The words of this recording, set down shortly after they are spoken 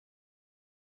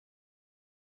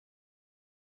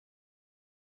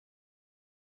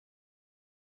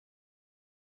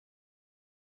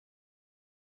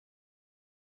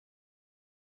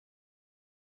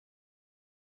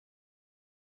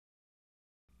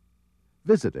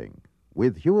Visiting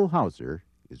with Huell Howser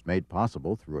is made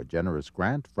possible through a generous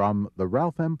grant from the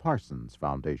Ralph M. Parsons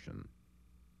Foundation.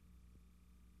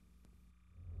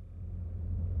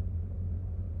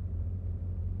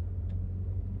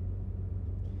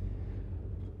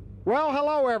 Well,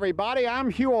 hello everybody.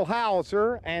 I'm Huell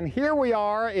Howser, and here we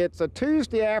are. It's a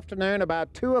Tuesday afternoon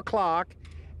about 2 o'clock,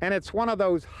 and it's one of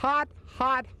those hot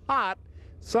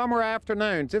summer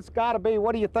afternoons. It's got to be,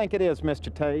 what do you think it is,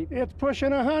 Mr. Tate? It's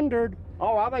pushing 100.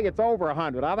 Oh, I think it's over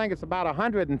 100. I think it's about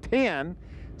 110.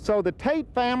 So the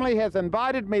Tate family has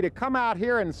invited me to come out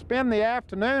here and spend the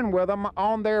afternoon with them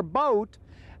on their boat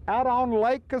out on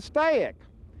Lake Castaic.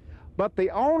 But the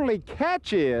only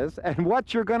catch is, and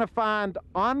what you're going to find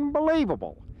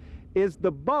unbelievable, is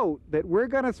the boat that we're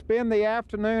going to spend the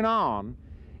afternoon on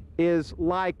is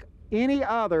like any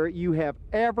other you have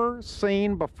ever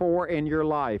seen before in your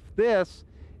life. This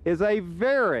is a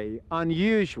very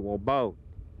unusual boat.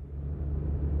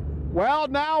 Well,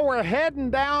 now we're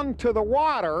heading down to the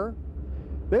water.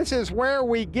 This is where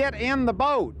we get in the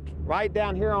boat, right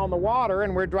down here on the water,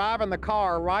 and we're driving the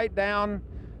car right down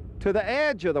to the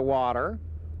edge of the water.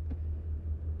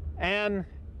 And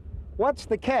what's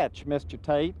the catch, Mr.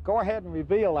 Tate? Go ahead and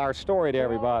reveal our story to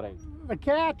everybody. Well, the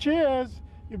catch is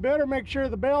you better make sure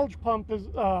the bilge plug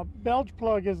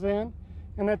is in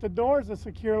and that the doors are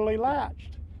securely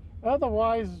latched.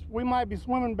 Otherwise, we might be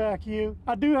swimming back you.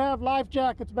 I do have life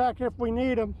jackets back here if we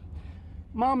need them.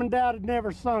 Mom and Dad had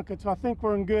never sunk it, so I think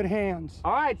we're in good hands.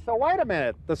 All right, so wait a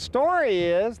minute. The story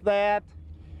is that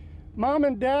Mom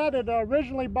and Dad had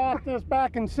originally bought this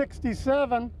back in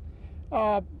 '67,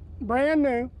 brand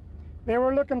new. They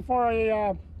were looking for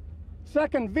a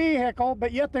second vehicle,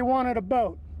 but yet they wanted a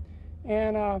boat.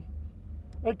 And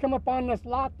they'd come up on this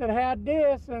lot that had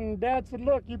this, and Dad said,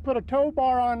 look, you put a tow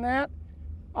bar on that,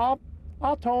 I'll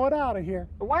tow it out of here.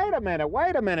 Wait a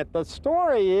minute. The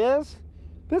story is,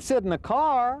 this isn't a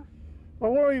car.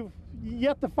 Well, we've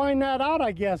yet to find that out,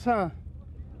 I guess, huh?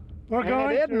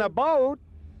 And it isn't a boat.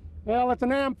 Well, it's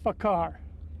an Amphibious Car.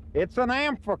 It's an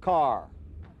Amphibious Car.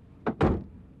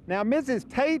 Now, Mrs.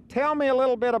 Tate, tell me a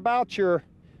little bit about your,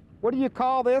 what do you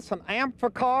call this, an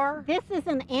Amphibious Car? This is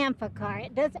an Amphibious Car.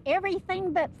 It does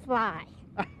everything but fly.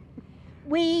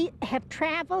 We have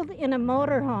traveled in a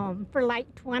motorhome for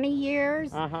like 20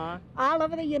 years, all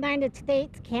over the United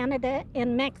States, Canada,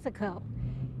 and Mexico.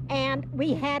 And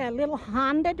we had a little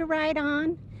Honda to ride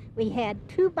on. We had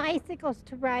 2 bicycles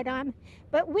to ride on,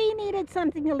 but we needed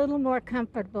something a little more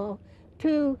comfortable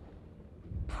to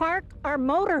park our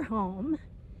motorhome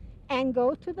and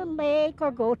go to the lake or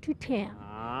go to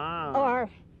town or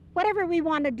whatever we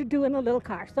wanted to do in a little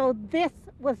car. So this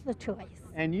was the choice.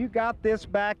 And you got this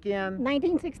back in?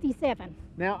 1967.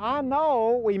 Now, I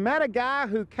know we met a guy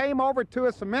who came over to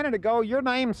us a minute ago. Your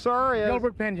name, sir, is?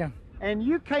 Gilbert Pena. And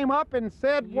you came up and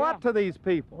said what to these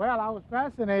people? Well, I was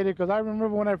fascinated because I remember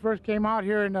when I first came out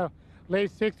here in the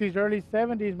late 60s, early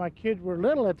 70s, my kids were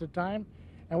little at the time,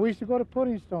 and we used to go to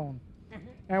Pudding Stone.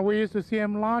 And we used to see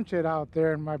them launch it out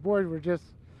there, and my boys were just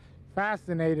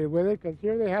fascinated with it because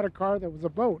here they had a car that was a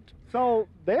boat. So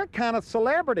they're kind of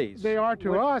celebrities. They are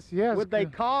to us, yes. Would they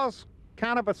cause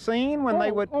kind of a scene when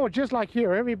they would? Oh, just like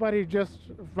here. Everybody just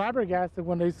flabbergasted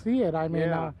when they see it. I mean,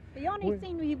 the only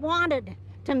thing we wanted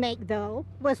to make, though,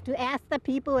 was to ask the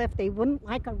people if they wouldn't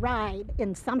like a ride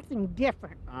in something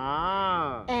different.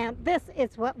 And this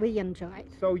is what we enjoyed.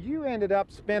 So you ended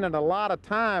up spending a lot of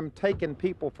time taking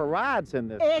people for rides in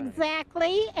this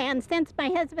Exactly. thing. And since my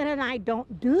husband and I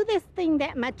don't do this thing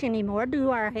that much anymore, due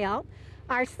to our health,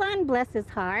 our son, bless his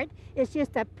heart, is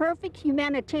just a perfect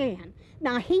humanitarian.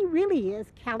 Now, he really is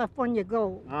California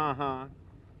gold.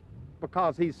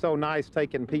 Because he's so nice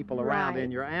taking people around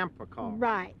in your Amphibious Car.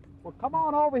 Right. Well, come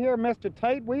on over here, Mr.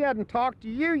 Tate. We hadn't talked to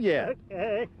you yet.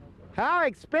 Okay. How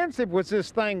expensive was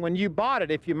this thing when you bought it,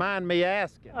 if you mind me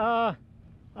asking? I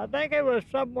think it was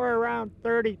somewhere around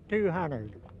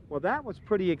 $3,200. Well, that was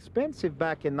pretty expensive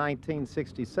back in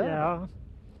 1967. Yeah.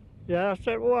 Yes,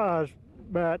 it was.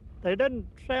 But they didn't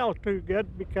sell too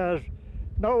good because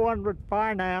no one would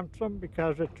finance them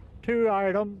because it's 2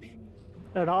 items.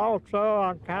 And also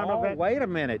on account of it. Wait a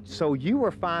minute. So you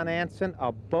were financing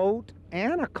a boat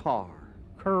and a car?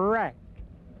 Correct.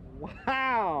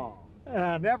 Wow.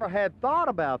 I never had thought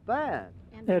about that.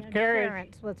 And the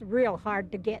insurance was real hard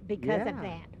to get because of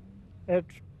that.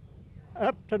 It's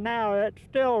up to now, it's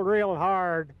still real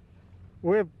hard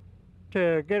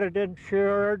to get it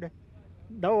insured.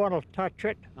 No one will touch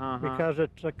it because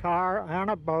it's a car and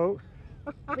a boat.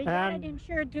 We got it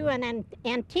insured through an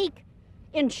antique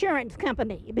insurance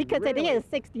company because it is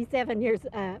 67 years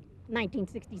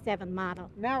 1967 model.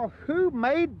 Now, who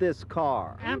made this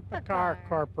car? Amphibious Car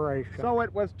Corporation. So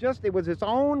it was its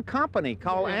own company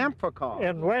called Amphibious Car.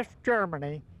 In West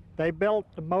Germany, they built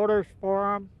the motors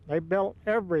for them. They built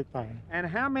everything. And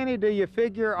how many do you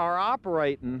figure are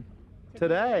operating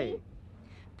today?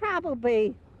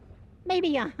 Probably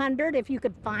maybe 100 if you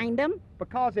could find them.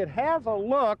 Because it has a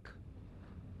look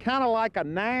kind of like a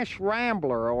Nash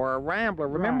Rambler or a Rambler.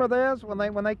 Remember those when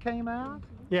they came out?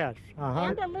 Yes.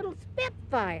 And a little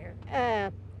Spitfire.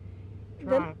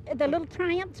 The little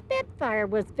Triumph Spitfire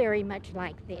was very much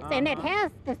like this, and it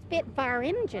has the Spitfire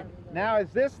engine. Now, is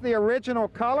this the original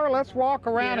color? Let's walk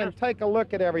around and take a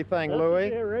look at everything, Louis.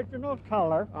 This is the original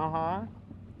color.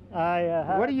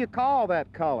 What do you call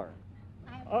that color?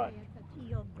 I would say it's a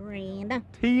teal green.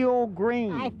 Teal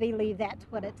green. I believe that's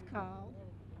what it's called.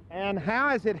 And how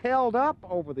has it held up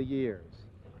over the years?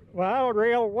 Well,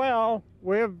 real well.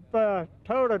 We've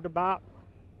towed it about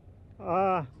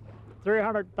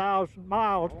 300,000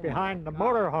 miles behind the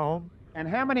motorhome. And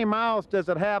how many miles does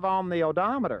it have on the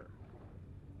odometer?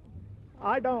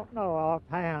 I don't know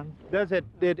offhand. Does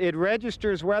it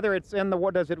registers whether it's in the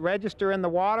does it register in the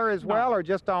water as well, or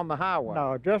just on the highway?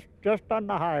 No, just on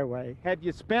the highway. Have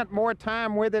you spent more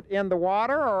time with it in the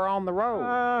water or on the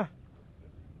road?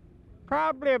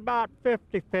 Probably about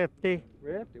 50-50.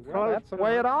 Well, that's the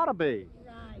way it ought to be.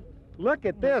 Right. Look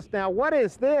at this. Now, what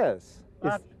is this?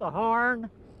 That's the horn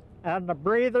and the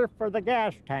breather for the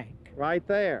gas tank. Right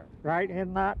there. Right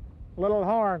in that little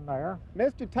horn there.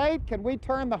 Mr. Tate, can we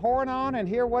turn the horn on and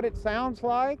hear what it sounds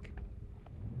like?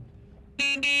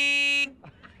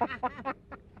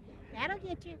 That'll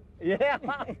get you. Yeah.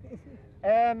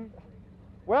 And,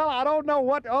 well, I don't know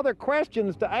what other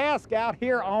questions to ask out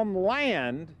here on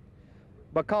land,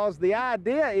 because the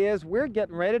idea is we're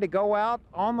getting ready to go out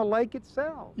on the lake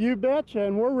itself. You betcha,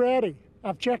 and we're ready.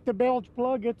 I've checked the bilge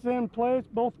plug, it's in place.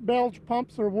 Both bilge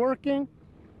pumps are working.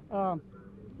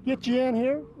 Get you in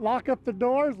here, lock up the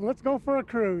doors, and let's go for a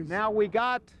cruise. Now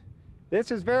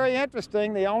this is very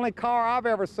interesting. The only car I've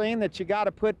ever seen that you got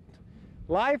to put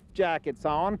life jackets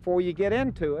on before you get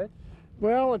into it.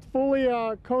 Well, it's fully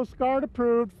Coast Guard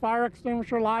approved, fire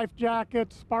extinguisher, life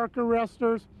jackets, spark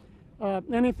arresters,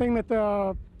 anything that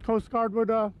the Coast Guard would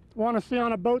want to see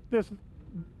on a boat. This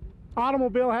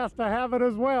automobile has to have it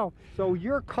as well. So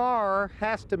your car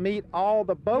has to meet all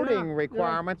the boating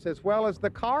requirements as well as the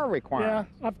car requirements.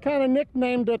 Yeah, I've kind of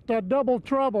nicknamed it double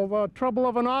trouble, the trouble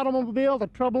of an automobile, the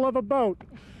trouble of a boat.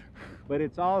 But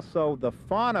it's also the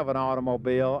fun of an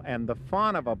automobile and the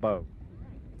fun of a boat.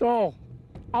 Oh,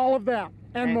 all of that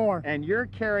and more. And you're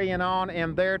carrying on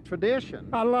in their tradition.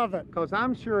 I love it. Because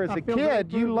I'm sure as a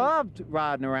kid you loved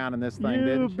riding around in this thing,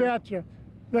 didn't you? You betcha.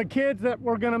 The kids that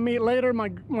we're going to meet later, my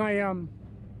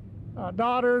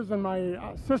daughters and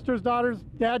my sister's daughters,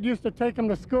 Dad used to take them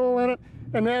to school in it,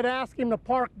 and they'd ask him to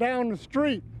park down the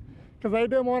street because they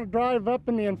didn't want to drive up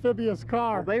in the amphibious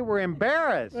car. Well, they were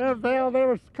embarrassed. They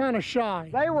were kind of shy.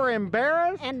 They were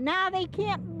embarrassed? And now they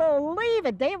can't believe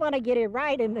it. They want to get it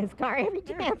right in this car every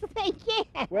chance they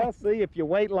can. Well, see, if you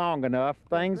wait long enough,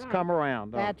 things come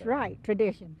around. That's right,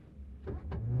 tradition.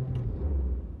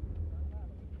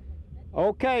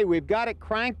 Okay, we've got it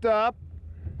cranked up.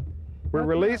 We're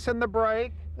releasing the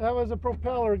brake. That was a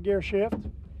propeller gear shift.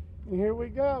 And here we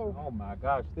go. Oh my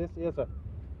gosh, this is a...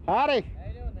 Howdy. How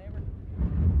you doing, neighbor?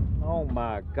 Oh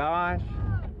my gosh.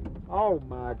 Oh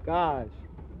my gosh.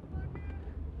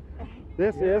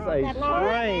 This is a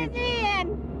strange...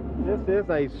 This is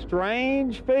a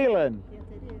strange feeling. Yes,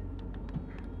 it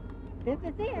is.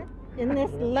 This is it. Isn't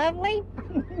this lovely?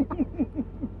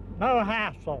 No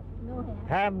hassle. No hassle.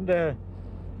 Having to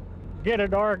get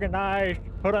it organized,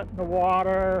 put it in the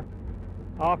water,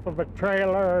 off of a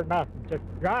trailer or nothing. Just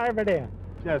drive it in.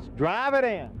 Just drive it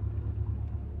in.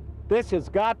 This has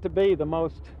got to be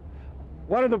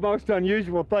one of the most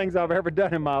unusual things I've ever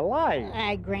done in my life.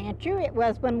 I grant you, it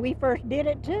was when we first did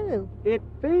it too. It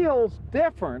feels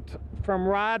different from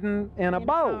riding in a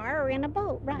boat. In a car or in a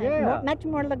boat, right. Yeah. Much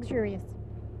more luxurious.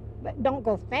 But don't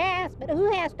go fast, but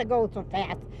who has to go so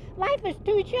fast? Life is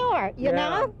too short, you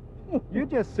know? You're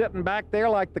just sitting back there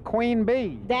like the queen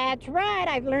bee. That's right,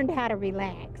 I've learned how to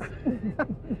relax.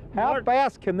 How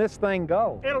fast can this thing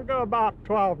go? It'll go about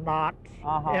 12 knots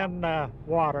in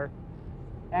water.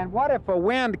 And what if a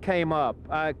wind came up?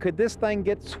 Could this thing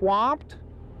get swamped?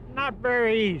 Not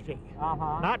very easy.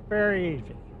 Not very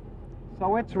easy.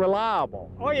 So it's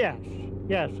reliable? Oh, yes.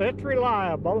 Yes, it's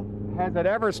reliable. Has it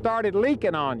ever started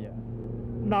leaking on you?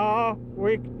 No,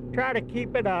 we try to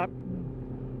keep it up,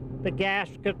 the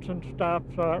gaskets and stuff,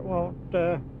 so it won't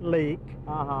leak.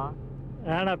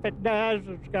 And if it does,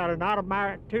 it's got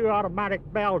an two automatic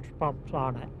belch pumps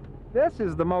on it. This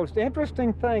is the most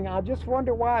interesting thing. I just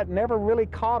wonder why it never really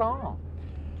caught on.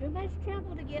 Too much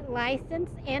trouble to get license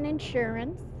and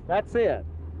insurance. That's it.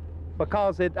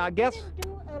 Because I guess...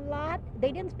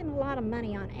 They didn't spend a lot of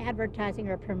money on advertising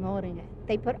or promoting it.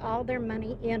 They put all their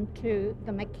money into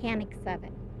the mechanics of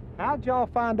it. How'd y'all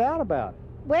find out about it?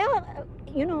 Well,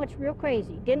 you know, it's real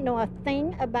crazy. Didn't know a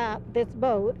thing about this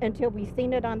boat until we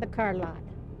seen it on the car lot.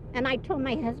 And I told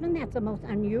my husband, that's the most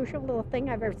unusual little thing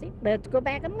I've ever seen. Let's go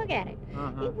back and look at it.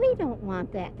 We don't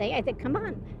want that thing. I said, come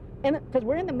on. And because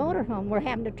we're in the motorhome, we're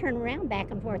having to turn around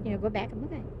back and forth, go back and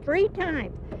look at it. 3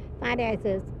 times. Finally, I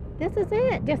says, this is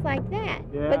it, just like that.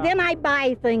 Yeah. But then I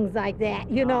buy things like that,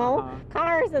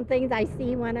 cars and things. I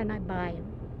see one and I buy them.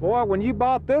 Boy, when you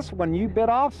bought this one, you bit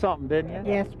off something, didn't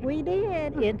you? Yes, we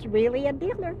did. It's really a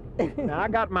dealer. Now, I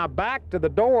got my back to the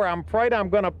door. I'm afraid I'm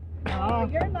going to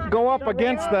go up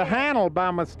against the handle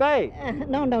by mistake.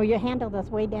 No, your handle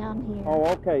is way down here. Oh,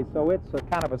 okay, so it's a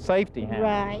kind of a safety handle.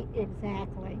 Right,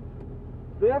 exactly.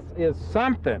 This is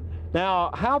something. Now,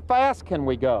 how fast can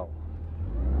we go?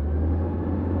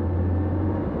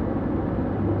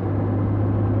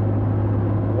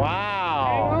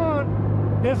 Wow. Hang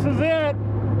on. This is it.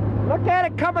 Look at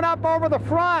it coming up over the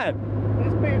front.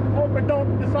 This means hope it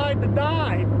don't decide to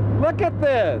die. Look at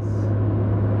this.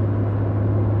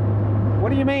 What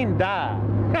do you mean, die?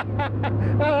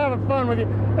 I'm having fun with you.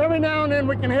 Every now and then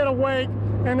we can hit a wake,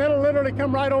 and it'll literally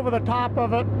come right over the top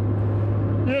of it.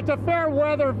 It's a fair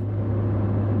weather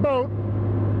boat.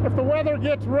 If the weather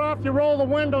gets rough, you roll the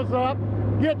windows up.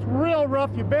 Gets real rough,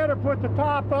 you better put the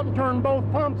top up and turn both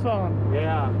pumps on.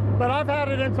 Yeah. But I've had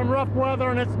it in some rough weather,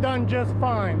 and it's done just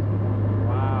fine.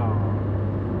 Wow.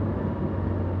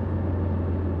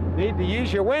 Need to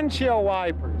use your windshield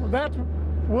wipers.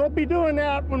 We'll be doing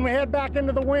that when we head back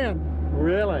into the wind.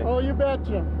 Really? Oh, you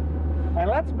betcha. And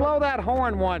let's blow that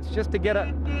horn once just to get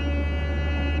a...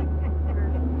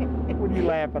 What are you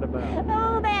laughing about?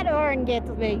 Oh, that horn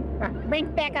gets me.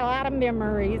 Brings back a lot of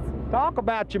memories. Talk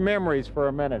about your memories for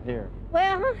a minute here.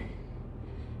 Well,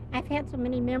 I've had so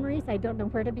many memories, I don't know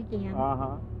where to begin.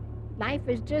 Life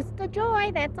is just a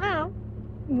joy, that's all.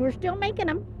 We're still making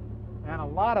them. And a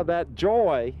lot of that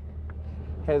joy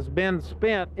has been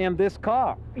spent in this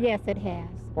car. Yes, it has.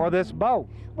 Or this boat.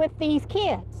 With these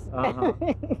kids.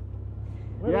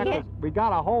 Yeah, 'cause we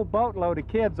got a whole boatload of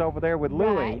kids over there with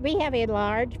Louie. Right. We have a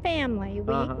large family.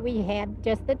 We had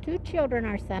just the 2 children,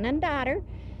 our son and daughter.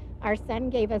 Our son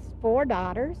gave us 4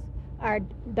 daughters. Our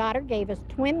daughter gave us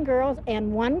twin girls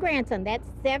and 1 grandson. That's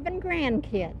 7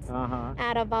 grandkids.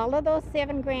 Out of all of those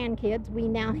 7 grandkids, we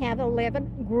now have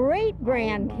 11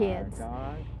 great-grandkids. Oh my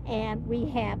gosh. And we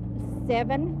have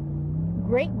 7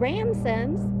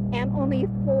 great-grandsons and only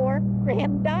 4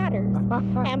 granddaughters.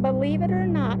 And believe it or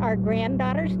not, our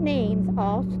granddaughters' names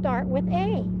all start with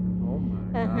A. Oh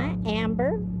my gosh.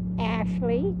 Amber,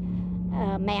 Ashley,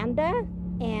 Amanda,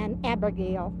 and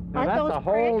Abigail. Now that's a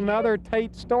whole nother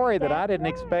Tate story that I didn't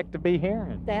expect to be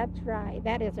hearing. That's right.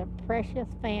 That is a precious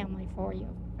family for you.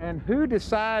 And who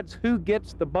decides who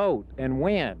gets the boat and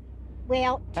when?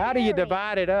 Well, How do you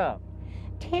divide it up?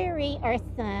 Terry, our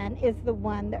son, is the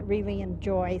one that really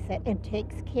enjoys it and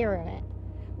takes care of it.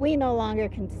 We no longer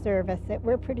can service it.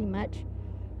 We're pretty much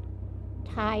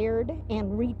tired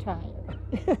and retired.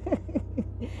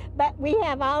 But we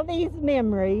have all these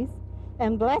memories,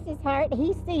 and bless his heart,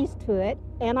 he sees to it,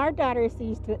 and our daughter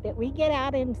sees to it, that we get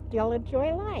out and still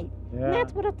enjoy life. Yeah. And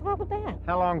that's what it's all about.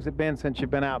 How long's it been since you've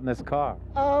been out in this car?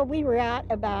 Oh, we were out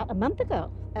about a month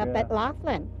ago up Yeah. at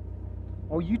Laughlin.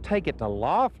 Oh, you take it to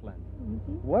Laughlin.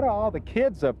 What do all the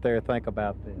kids up there think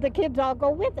about this? The kids all go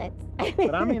with it.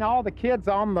 But I mean all the kids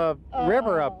on the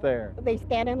river up there. They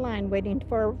stand in line waiting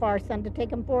for our son to take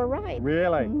them for a ride.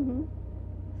 Really?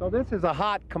 So this is a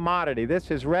hot commodity. This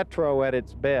is retro at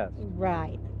its best.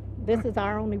 Right. This is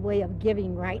our only way of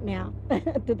giving right now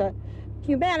to the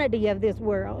humanity of this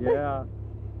world. Yeah.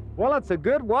 Well, it's a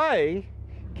good way.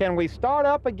 Can we start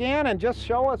up again and just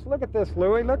show us? Look at this,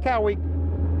 Louie. Look how we...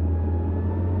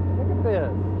 Look at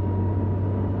this.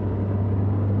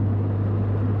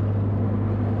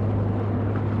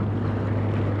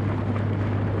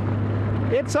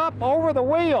 It's up over the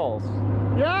wheels.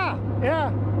 Yeah.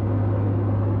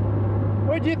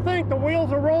 What'd you think? The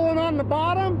wheels are rolling on the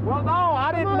bottom? Well, no,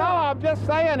 I didn't know. I'm just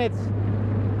saying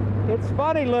it's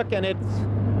funny looking.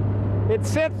 It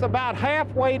sits about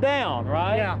halfway down,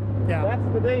 right? Yeah.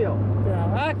 That's the deal.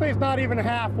 Yeah, actually it's not even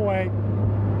halfway.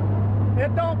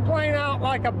 It don't plane out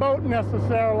like a boat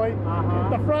necessarily.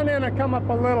 The front end will come up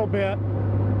a little bit.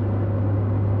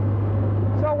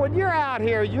 So when you're out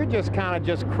here, you're just kind of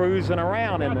just cruising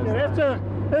around in this.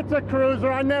 It's a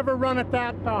cruiser. I never run it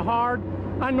that hard.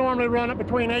 I normally run it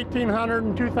between 1,800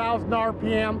 and 2,000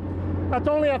 RPM. That's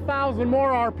only 1,000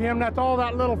 more RPM. That's all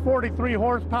that little 43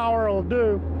 horsepower will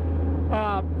do.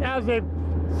 As they've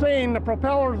seen, the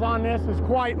propellers on this is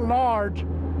quite large,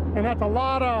 and that's a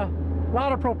lot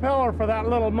of propeller for that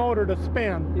little motor to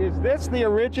spin. Is this the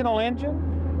original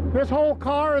engine? This whole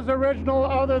car is original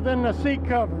other than the seat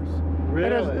covers.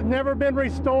 Really? It has never been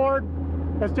restored.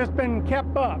 It's just been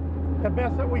kept up the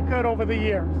best that we could over the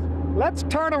years. Let's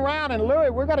turn around, and Louis,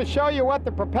 we're going to show you what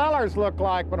the propellers look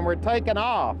like when we're taking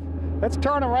off. Let's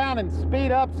turn around and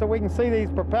speed up so we can see these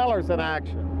propellers in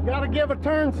action. Got to give a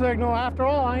turn signal. After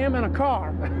all, I am in a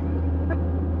car.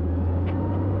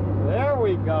 There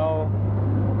we go.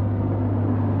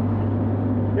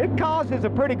 It causes a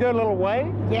pretty good little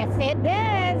wave. Yes, it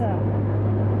does.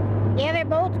 The other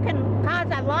boats can cause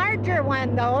a larger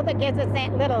one, though, that gives us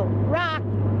that little rock.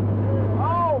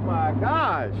 Oh, my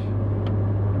gosh.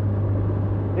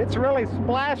 It's really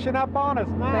splashing up on us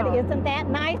now. But isn't that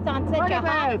nice on such Look a at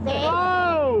hot that. day?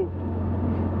 Oh!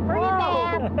 Free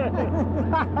bath.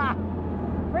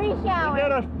 Free shower.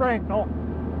 Get a sprinkle.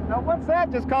 Now, what's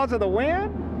that, just because of the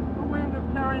wind? The wind is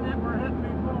carrying it. We're hitting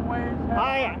these little waves.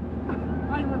 I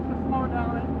was to slow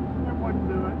down it wouldn't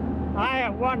do it. I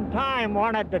at one time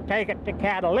wanted to take it to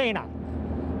Catalina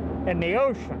in the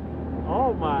ocean,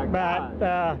 Oh, my but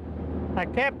God. I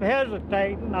kept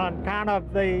hesitating on kind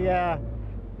of the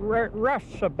rush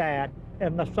so bad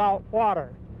in the salt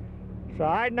water. So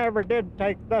I never did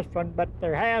take this one, but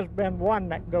there has been one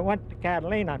that went to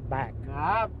Catalina and back.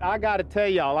 Now, I got to tell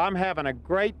y'all, I'm having a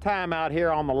great time out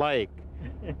here on the lake.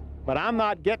 But I'm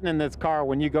not getting in this car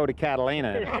when you go to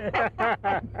Catalina.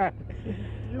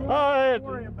 You don't have to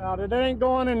worry about it. It ain't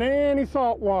going in any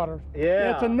salt water.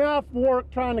 Yeah. It's enough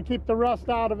work trying to keep the rust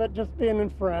out of it, just being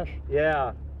in fresh.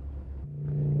 Yeah.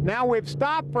 Now, we've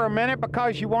stopped for a minute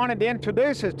because you wanted to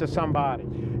introduce us to somebody.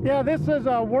 Yeah, this is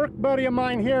a work buddy of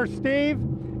mine here, Steve,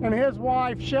 and his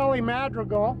wife, Shelley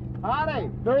Madrigal.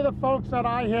 Howdy. They're the folks that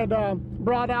I had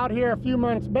brought out here a few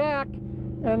months back,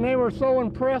 and they were so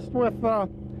impressed with the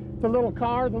little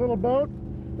car, the little boat,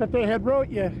 that they had wrote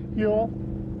you, Huell.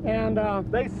 And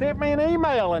They sent me an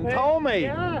email and told me.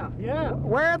 Yeah.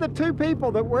 Where are the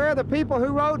people who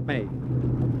wrote me?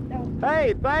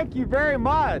 Hey, thank you very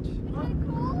much.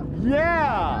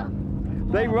 Yeah.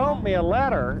 They wrote me a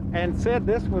letter and said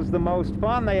this was the most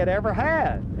fun they had ever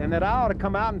had and that I ought to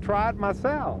come out and try it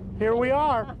myself. Here we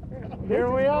are.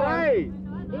 Here we are. Great.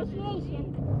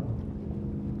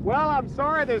 Well, I'm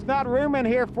sorry there's not room in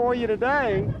here for you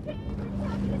today.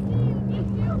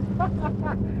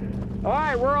 All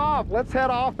right, we're off. Let's head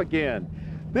off again.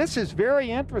 This is very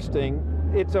interesting.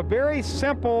 It's a very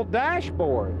simple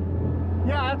dashboard.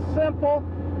 Yeah, it's simple.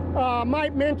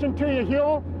 Might mention to you,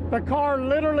 Huell, the car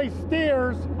literally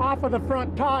steers off of the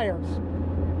front tires.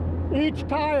 Each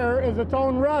tire is its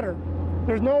own rudder.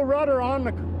 There's no rudder on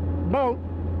the boat.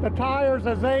 The tires,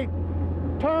 as they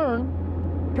turn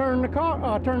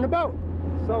the boat.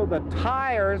 So the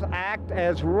tires act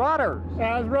as rudders.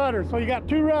 As rudders. So you got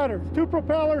two rudders, two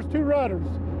propellers, two rudders.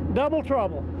 Double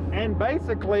trouble. And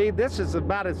basically, this is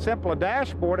about as simple a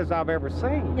dashboard as I've ever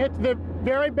seen. It's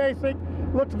very basic.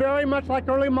 Looks very much like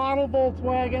early model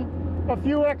Volkswagen. A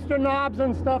few extra knobs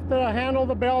and stuff to handle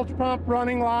the bilge pump,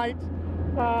 running lights,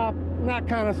 and that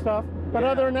kind of stuff. But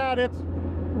other than that, it's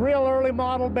real early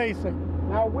model basic.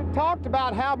 Now, we talked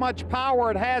about how much power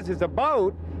it has as a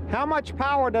boat. How much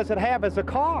power does it have as a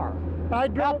car?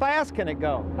 How fast can it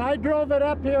go? I drove it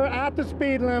up here at the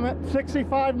speed limit,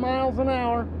 65 miles an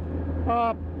hour,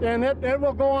 and it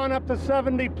will go on up to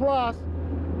 70 plus.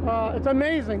 It's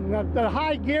amazing. The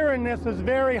high gear in this is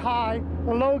very high.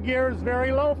 The low gear is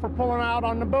very low for pulling out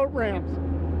on the boat ramps.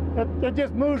 It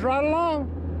just moves right along,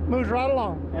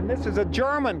 And this is a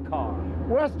German car.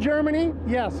 West Germany,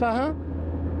 yes,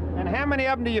 And how many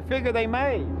of them do you figure they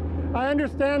made? I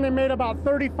understand they made about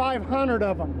 3,500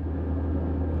 of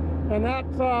them. And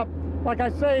that's, like I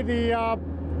say, the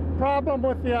problem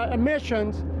with the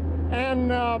emissions and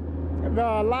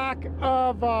the lack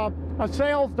of a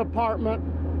sales department,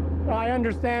 I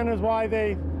understand, is why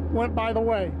they went by the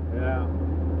way. Yeah.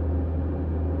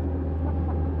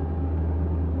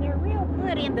 They're real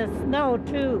good in the snow,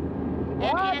 too.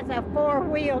 It has a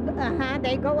four-wheel,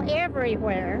 they go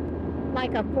everywhere,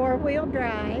 like a four-wheel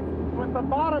drive. With the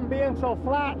bottom being so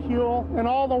flat, Huell, and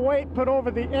all the weight put over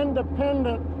the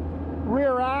independent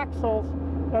rear axles,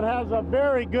 it has a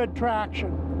very good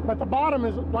traction. But the bottom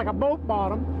is like a boat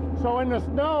bottom, so in the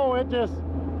snow it just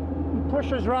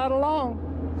pushes right along.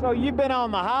 So you've been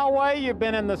on the highway, you've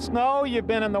been in the snow, you've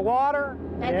been in the water?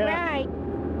 That's right.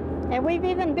 And we've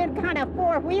even been kind of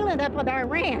four-wheeling up at our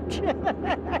ranch. And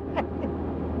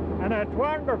it's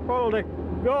wonderful to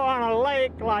go on a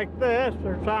lake like this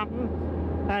or something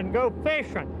and go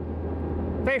fishing.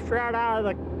 Fish right out of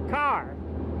the car.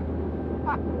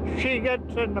 She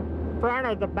gets in the front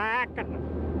or the back and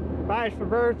vice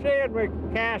versa, and we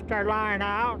cast our line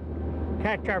out,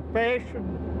 catch our fish,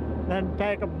 and then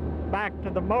take them back to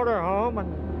the motorhome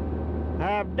and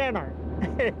have dinner.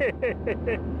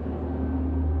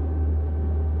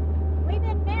 We've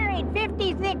been married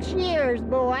 56 years,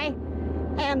 boy,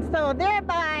 and so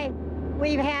thereby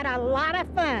we've had a lot of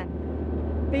fun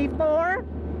before,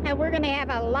 and we're going to have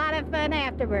a lot of fun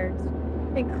afterwards,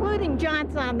 including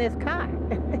jaunts on this car,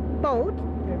 boat.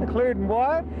 Including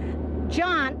what?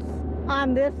 Jaunts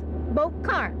on this boat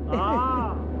car.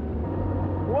 Ah.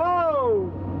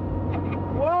 Whoa!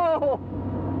 Whoa!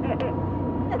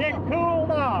 Get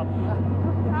cooled off.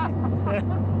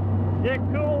 Get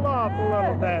cooled off a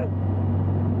little bit.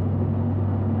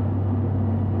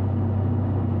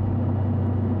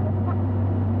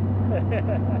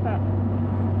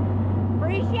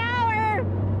 Free shower.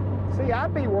 See,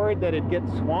 I'd be worried that it'd get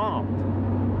swamped.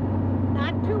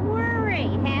 Not to worry.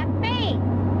 Have faith.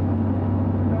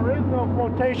 There is no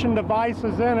flotation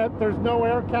devices in it. There's no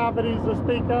air cavities to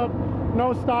speak of,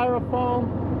 no styrofoam,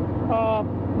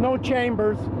 no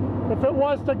chambers. If it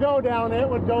was to go down, it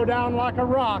would go down like a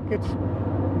rock. It's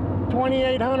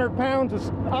 2,800 pounds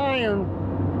of iron.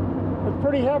 It's a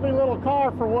pretty heavy little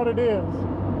car for what it is.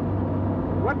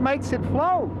 What makes it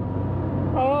float?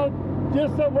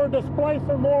 Just that we're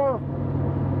displacing more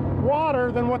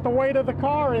water than what the weight of the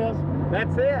car is.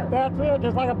 That's it. That's it,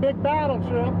 just like a big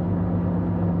battleship.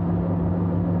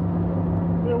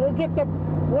 Yeah, we'll get the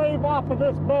wave off of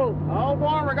this boat. Oh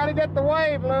boy, we're gonna get the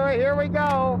wave, Louie. Here we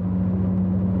go.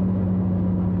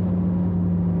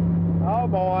 Oh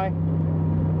boy.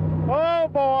 Oh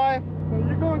boy.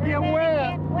 You're gonna get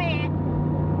wet.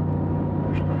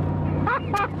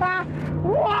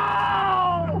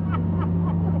 Whoa!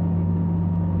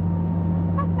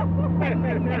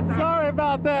 Sorry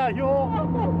about that, Huell.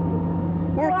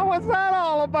 What was that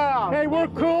all about? Hey, we're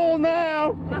cool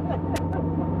now.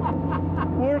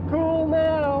 We're cool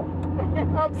now.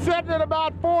 I'm sitting in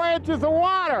about 4 inches of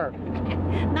water.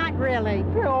 Not really.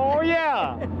 Oh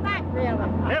yeah. Not really.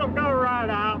 It'll go right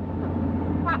out.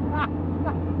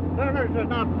 Then there's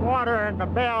enough water in the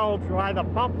bells why the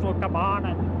pumps will come on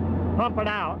and pump it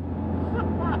out.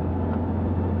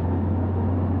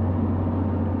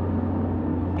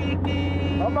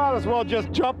 I might as well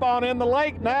just jump on in the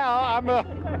lake now.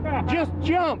 Just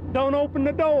jump. Don't open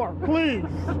the door, please.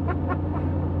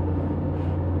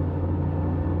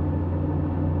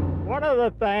 One of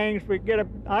the things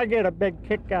I get a big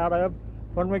kick out of,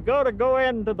 when we go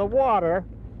into the water,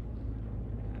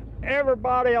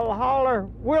 everybody will holler,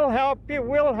 we'll help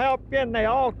you, and they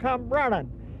all come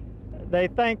running. They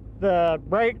think the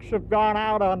brakes have gone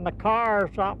out on the car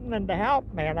or something, and to help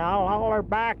me, and I'll holler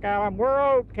back at them, we're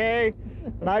okay.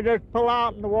 And I just pull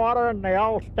out in the water, and they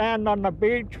all stand on the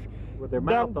beach with their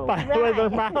mouth open. With their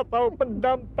mouth open,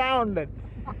 dumbfounded.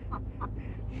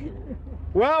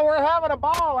 Well, we're having a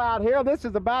ball out here. This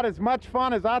is about as much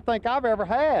fun as I think I've ever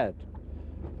had.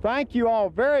 Thank you all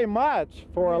very much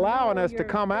for allowing us to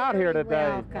come out here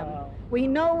today. Welcome. We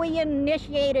know we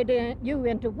initiated you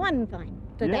into one thing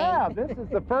today. Yeah, this is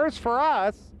the first for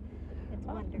us. It's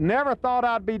wonderful. Never thought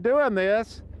I'd be doing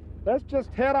this. Let's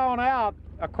just head on out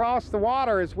across the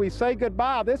water as we say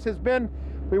goodbye.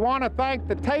 We want to thank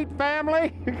the Tate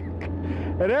family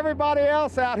and everybody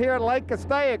else out here at Lake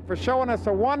Castaic for showing us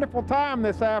a wonderful time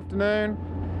this afternoon.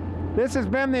 This has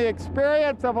been the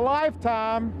experience of a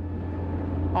lifetime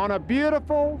on a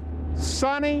beautiful,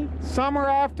 sunny summer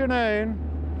afternoon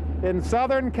in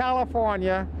Southern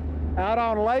California out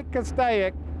on Lake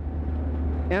Castaic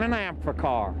in an Amphibious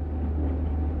Car.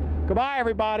 Goodbye,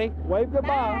 everybody. Wave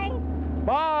goodbye. Bye.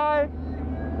 Bye.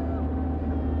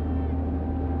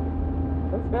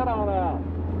 Let's head on out.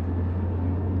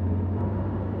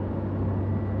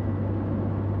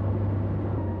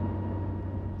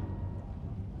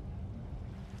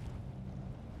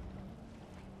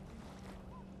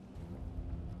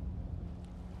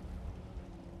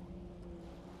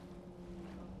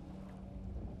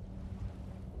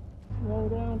 Slow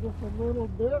down just a little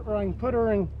bit, or I can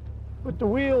put the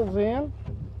wheels in.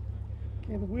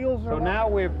 Okay, the wheels are. So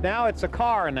now it's a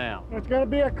car now. It's going to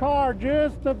be a car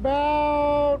just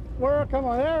about come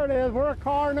on, there it is. We're a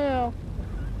car now.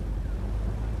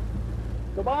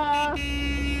 Goodbye.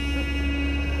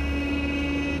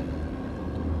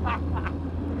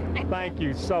 Thank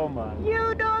you so much.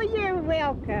 You know you're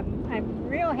welcome. I'm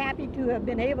real happy to have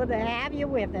been able to have you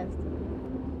with us.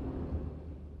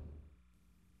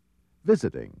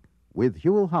 Visiting with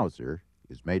Huell Howser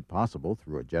is made possible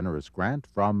through a generous grant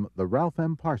from the Ralph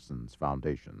M. Parsons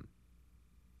Foundation.